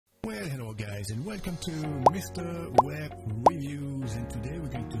Well, hello guys, and welcome to Mr. Web Reviews, and today we're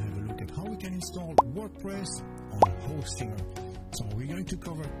going to have a look at how we can install WordPress on Hostinger. So we're going to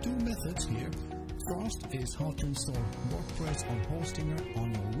cover two methods here. First is how to install WordPress on Hostinger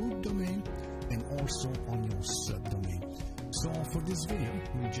on your root domain and also on your subdomain. So for this video,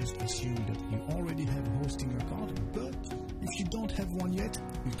 we just assume that you already have a Hostinger account, but if you don't have one yet,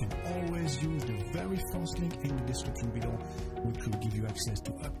 you can always use the very first link in the description below, which will give you access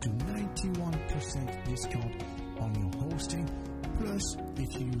to up to 91% discount on your hosting. Plus,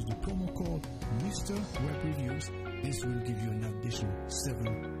 if you use the promo code Mr. Web Reviews, this will give you an additional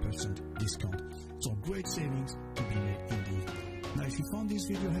 7% discount. So great savings to be made indeed. Now, if you found this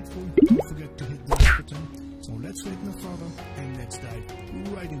video helpful, don't forget to hit the like button. So let's wait no further and let's dive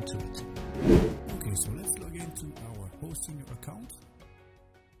right into it. Okay, so let's log into our Hostinger account.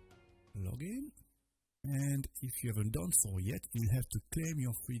 Log in. And if you haven't done so yet, you have to claim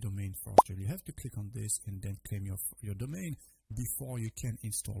your free domain first. You have to click on this and then claim your domain before you can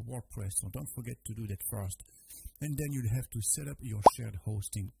install WordPress. So don't forget to do that first. And then you'll have to set up your shared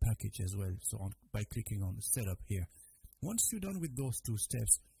hosting package as well. So by clicking on setup here. Once you're done with those two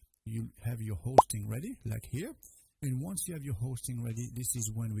steps, you have your hosting ready, like here. And once you have your hosting ready, this is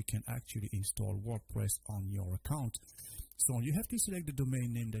when we can actually install WordPress on your account. So you have to select the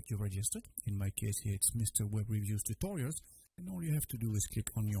domain name that you registered. In my case here, it's Mr. Web Reviews Tutorials. And all you have to do is click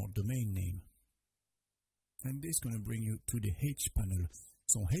on your domain name. And this is going to bring you to the HPanel.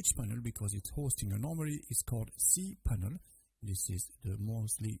 So HPanel, because it's Hostinger, normally it's called cPanel. This is the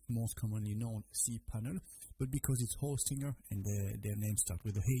most commonly known cPanel. But because it's Hostinger and their name starts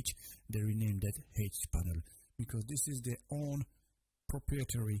with a H, they renamed that HPanel, because this is their own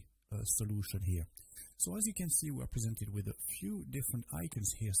proprietary solution here. So as you can see, we're presented with a few different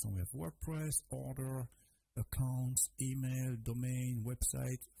icons here. So we have WordPress, order, accounts, email, domain,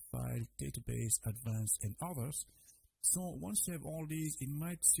 website, file, database, advanced, and others. So once you have all these, it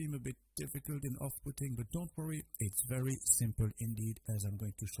might seem a bit difficult and off-putting, but don't worry, it's very simple indeed, as I'm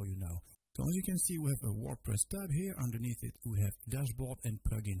going to show you now. So as you can see, we have a WordPress tab here. Underneath it, we have dashboard and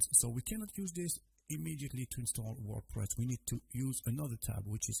plugins. So we cannot use this immediately to install WordPress. We need to use another tab,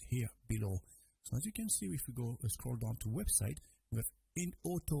 which is here below. So as you can see, if we go scroll down to website, we have in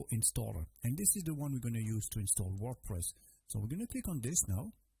auto installer, and this is the one we're going to use to install WordPress. So we're going to click on this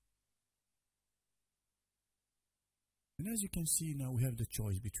now. And as you can see, now we have the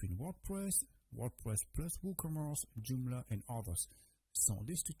choice between WordPress, WordPress plus WooCommerce, Joomla, and others. So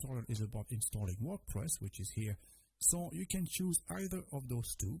this tutorial is about installing WordPress, which is here. So you can choose either of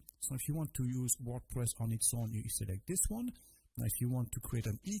those two. So if you want to use WordPress on its own, you select this one. Now if you want to create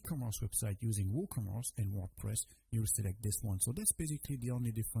an e-commerce website using WooCommerce and WordPress, you select this one. So that's basically the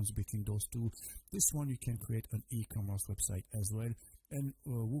only difference between those two. This one you can create an e-commerce website as well, and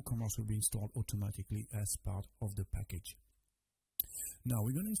WooCommerce will be installed automatically as part of the package. Now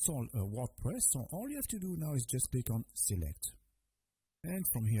we're going to install WordPress. So all you have to do now is just click on select. And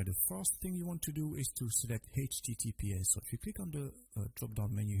from here, the first thing you want to do is to select HTTPS. So if you click on the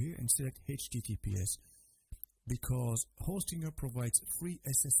drop-down menu here and select HTTPS, because Hostinger provides free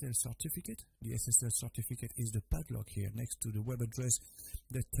SSL certificate. The SSL certificate is the padlock here next to the web address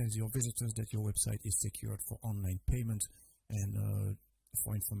that tells your visitors that your website is secured for online payment and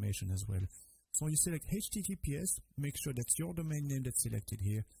for information as well. So you select HTTPS, make sure that's your domain name that's selected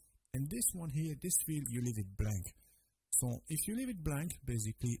here. And this one here, this field, you leave it blank. So if you leave it blank,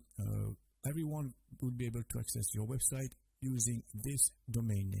 basically everyone will be able to access your website using this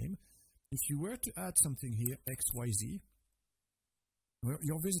domain name. If you were to add something here, XYZ, well,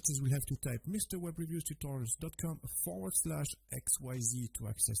 your visitors will have to type mrwebreviewstutorials.com/XYZ to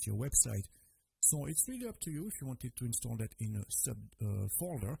access your website. So it's really up to you if you wanted to install that in a sub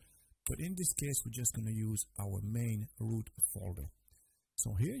folder, but in this case, we're just going to use our main root folder.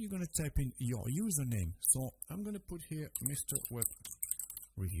 So here you're going to type in your username. So I'm going to put here Mr. Web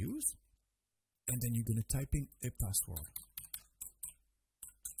Reviews, and then you're going to type in a password.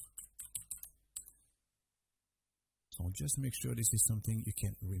 So just make sure this is something you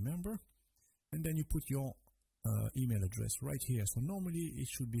can remember, and then you put your email address right here. So normally it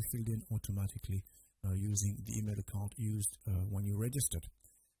should be filled in automatically using the email account used when you registered.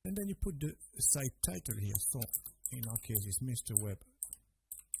 And then you put the site title here. So in our case, it's Mr. Web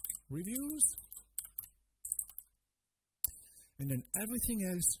Reviews. And then everything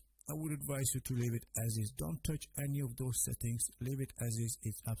else, I would advise you to leave it as is. Don't touch any of those settings. Leave it as is.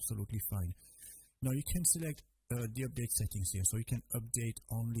 It's absolutely fine. Now you can select the update settings here. So you can update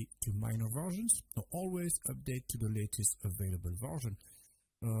only to minor versions, or always update to the latest available version.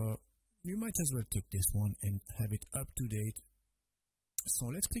 You might as well take this one and have it up to date So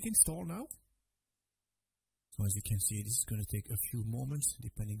let's click install now. So as you can see, this is going to take a few moments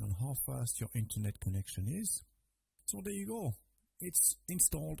depending on how fast your internet connection is. So there you go. It's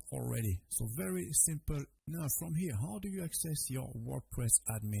installed already. So very simple. Now from here, how do you access your WordPress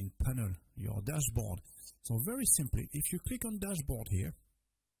admin panel, your dashboard? So very simply, if you click on dashboard here,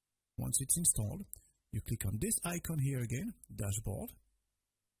 once it's installed, you click on this icon here again, dashboard.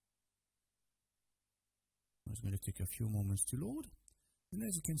 It's going to take a few moments to load. And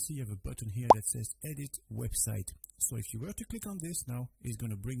as you can see, you have a button here that says edit website. So if you were to click on this now, it's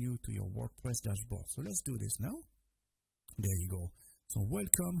going to bring you to your WordPress dashboard. So let's do this now. There you go. So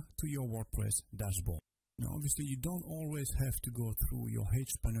welcome to your WordPress dashboard. Now obviously you don't always have to go through your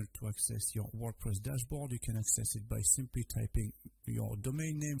HPanel to access your WordPress dashboard. You can access it by simply typing your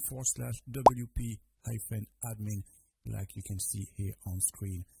domain name /wp-admin like you can see here on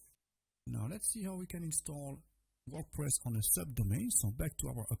screen. Now let's see how we can install WordPress on a subdomain. So back to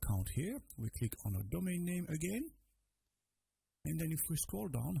our account here, we click on a domain name again. And then if we scroll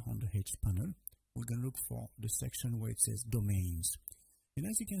down on the HPanel, we're going to look for the section where it says domains. And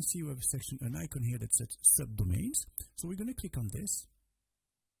as you can see, we have a section, an icon here that says subdomains. So we're going to click on this.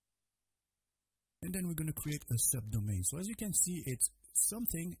 And then we're going to create a subdomain. So as you can see, it's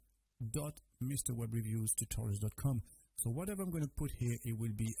something.mrwebreviewstutorials.com. So whatever I'm going to put here, it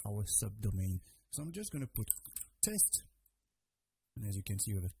will be our subdomain. So I'm just going to put test. And as you can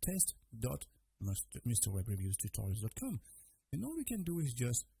see, we have a test.mrwebreviewstutorials.com. And all we can do is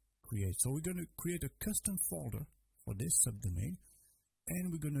just create. So we're going to create a custom folder for this subdomain.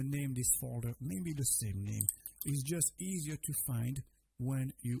 And we're going to name this folder maybe the same name. It's just easier to find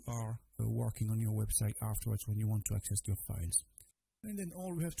when you are working on your website afterwards, when you want to access your files. And then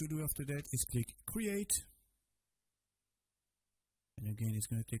all we have to do after that is click create. And again, it's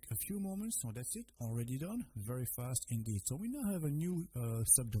going to take a few moments. So that's it, already done. Very fast indeed. So we now have a new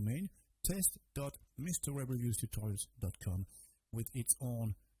subdomain, test.mrwebreviewstutorials.com, with its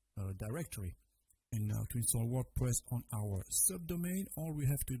own directory. And now to install WordPress on our subdomain, all we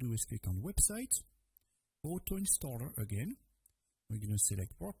have to do is click on website, auto installer again. We're going to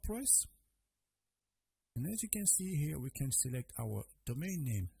select WordPress. And as you can see here, we can select our domain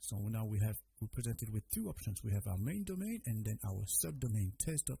name. So now we're presented with two options. We have our main domain and then our subdomain,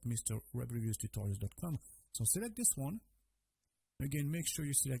 test.mrwebreviewstutorials.com. So select this one. Again, make sure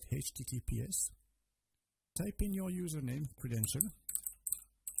you select HTTPS. Type in your username, credential,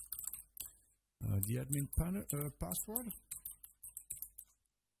 the admin panel password,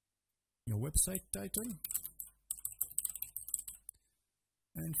 your website title,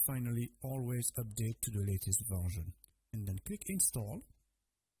 and finally always update to the latest version. And then click install.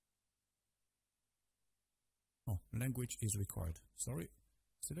 Oh, language is required. Sorry.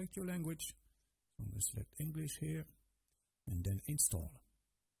 Select your language. I'm going to select English here and then install.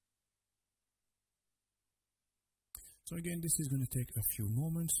 So again, this is going to take a few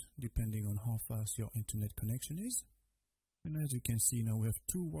moments depending on how fast your internet connection is. And as you can see now, we have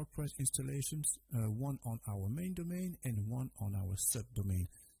two WordPress installations, one on our main domain and one on our subdomain.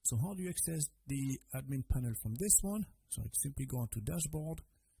 So how do you access the admin panel from this one? So it's simply go to dashboard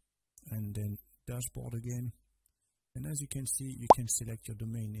and then dashboard again. And as you can see, you can select your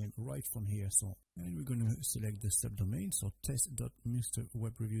domain name right from here. So, and we're going to select the subdomain, so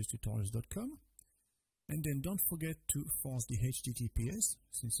test.mrwebreviewstutorials.com. And then don't forget to force the HTTPS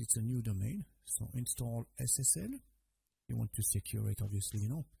since it's a new domain. So install SSL. You want to secure it, obviously, you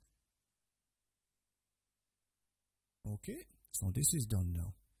know. Okay, so this is done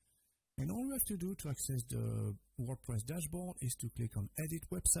now. And all we have to do to access the WordPress dashboard is to click on Edit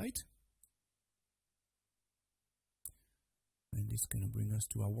Website. And it's going to bring us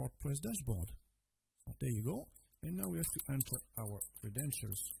to our WordPress dashboard. So there you go. And now we have to enter our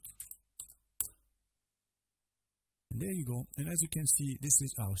credentials. And there you go. And as you can see, this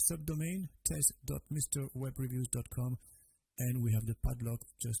is our subdomain, test.mrwebreviewstutorials.com. And we have the padlock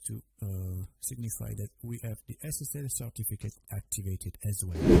just to signify that we have the SSL certificate activated as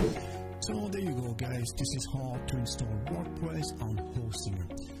well. So there you go, guys. This is how to install WordPress on Hostinger.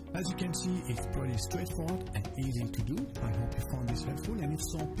 As you can see, it's pretty straightforward and easy to do. I hope you found this helpful, and if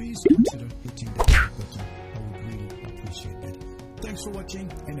so, please consider hitting the like button. I would really appreciate that. Thanks for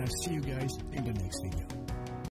watching, and I'll see you guys in the next video.